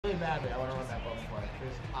badly I want to run that bubble play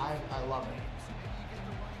because I love it.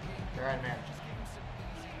 They're at man.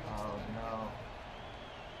 Oh no.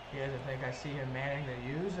 He doesn't think I see him manning the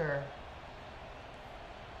user.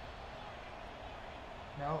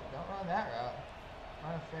 No, don't run that route.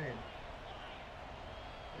 Run a fade.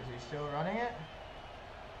 Is he still running it?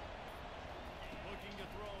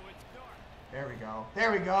 There we go.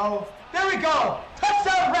 There we go. There we go.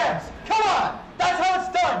 Touchdown Reds. Come on. That's how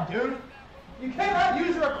it's done, dude. You cannot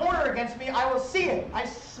use a recorder against me. I will see it. I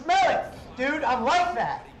smell it, dude. I'm like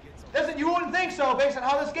that. You wouldn't think so based on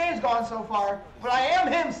how this game's gone so far, but I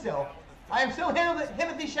am him still. I am still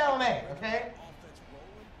Timothy Chalamet, okay?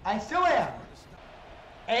 I still am.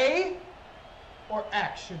 A or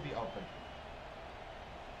X should be open.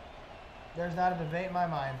 There's not a debate in my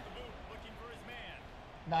mind.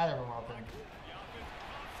 Neither of them are open.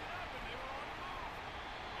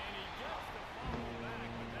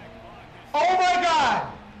 Oh my God!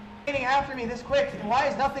 Getting after me this quick, and why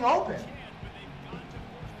is nothing open?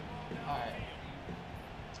 Alright.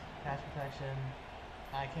 Pass protection.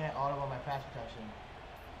 I can't audible my pass protection.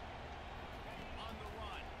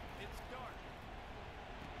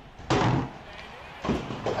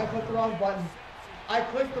 I clicked the wrong button. I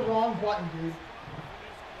clicked the wrong button, dude.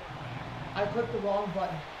 I clicked the wrong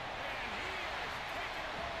button.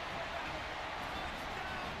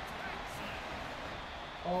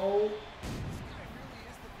 Oh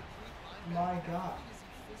my God.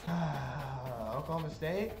 Oklahoma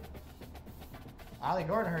State. Ollie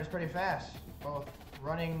Gordon is pretty fast, both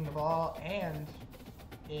running the ball and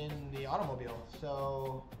in the automobile.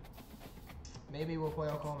 So maybe we'll play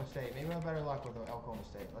Oklahoma State. Maybe we'll have better luck with Oklahoma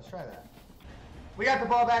State. Let's try that. We got the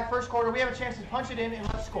ball back first quarter. We have a chance to punch it in and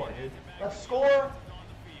let's score, dude. Let's score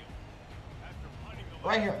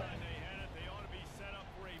right here.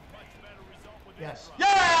 Yes.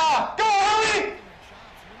 Yeah! Go, Ollie!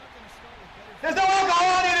 There's no alcohol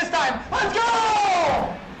on you this time. Let's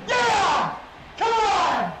go! Yeah! Come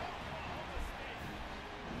on!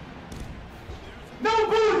 No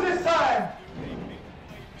booze this time.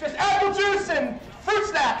 Just apple juice and fruit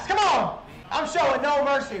snacks. Come on! I'm showing no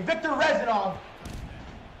mercy. Victor Rezanov.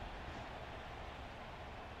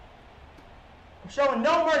 I'm showing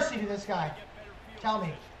no mercy to this guy. Tell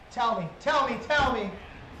me, tell me, tell me, tell me,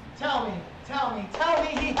 tell me, tell me, tell me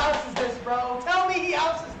he houses this, bro. Tell me he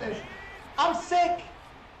houses this. I'm sick.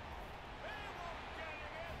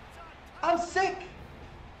 I'm sick.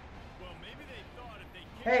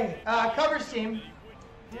 Hey, coverage team,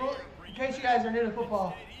 in case you guys are new to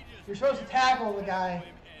football, you're supposed to tackle the guy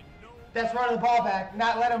that's running the ball back,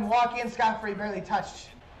 not let him walk in scot-free, barely touched.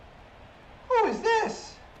 Who is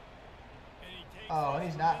this? Oh, and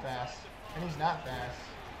he's not fast. And he's not fast.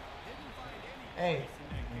 Hey.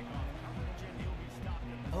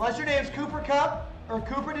 Unless your name's Cooper Kupp or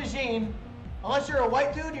Cooper DeJean, unless you're a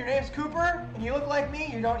white dude, your name's Cooper, and you look like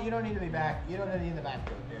me, you don't need to be back. You don't need to be in the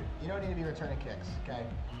backfield, dude. You don't need to be returning kicks, okay?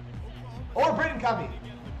 Or Britton Covey.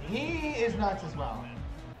 He is nuts as well.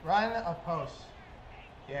 Run a post.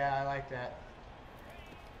 Yeah, I like that.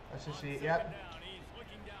 Let's just see. Yep.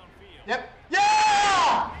 Yep.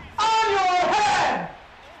 Yeah! On your head!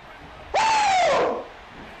 Woo!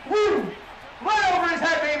 Woo! Right over his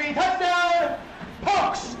head, baby. Touchdown!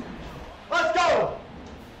 Pokes! Let's go!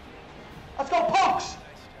 Let's go, Pokes!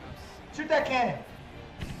 Shoot that cannon.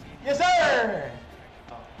 Yes, sir!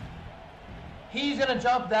 He's going to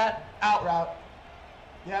jump that out route.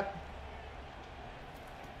 Yep.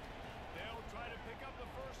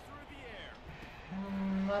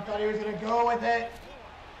 I thought he was going to go with it.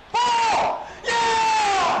 Ball!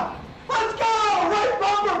 Yeah! Let's go! Right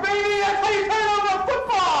bumper, baby! That's how you turn over a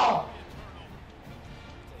football!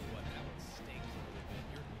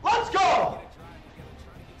 Let's go!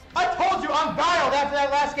 I told you I'm dialed after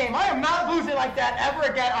that last game. I am not losing like that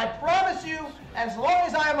ever again. I promise you, as long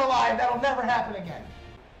as I am alive, that'll never happen again.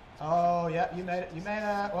 Oh, yep, you made it. You made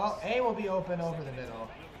it. Well, A will be open over the middle.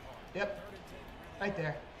 Yep. Right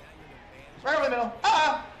there. Right over the middle.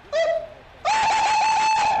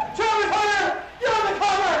 Travis Hunter! You're on the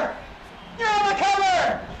cover! You're on the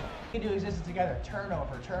cover! We can do this together.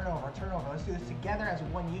 Turnover, turnover, turnover. Let's do this together as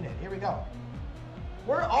one unit. Here we go.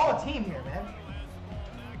 We're all a team here, man.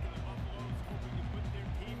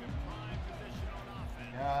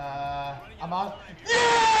 I'm out.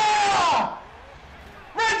 Yeah!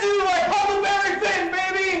 Red dude like Huckleberry Finn,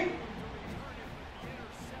 baby!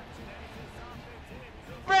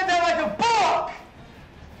 Read that like a book!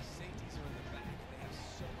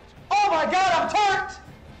 Oh my God, I'm torqued!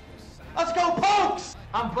 Let's go, Pokes!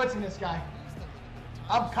 I'm blitzing this guy.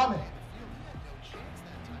 I'm coming.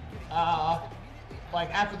 Like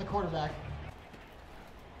after the quarterback.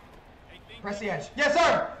 Press the edge. Yes,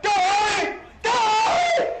 sir. Go, Ollie! Go,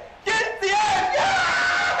 Ollie! Get the edge!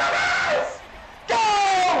 Yes!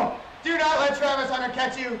 Go! Do not let Travis Hunter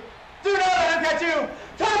catch you. Do not let him catch you.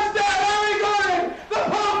 Touchdown, Harry Gordon! The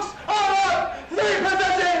Pokes are up! 3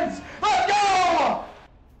 possessions! Let's go!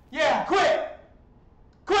 Yeah, quit!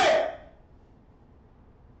 Quit!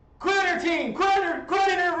 Quit on your team! Quit on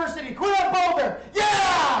your university! Quit on Boulder!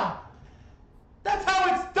 Yeah! That's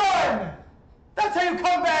how it's done! That's how you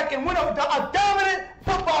come back and win a dominant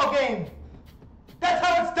football game! That's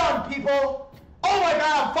how it's done, people! Oh my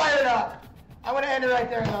God, I'm fired up! I want to end it right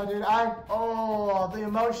there, though, dude. The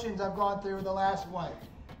emotions I've gone through the last,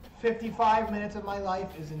 55 minutes of my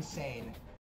life is insane.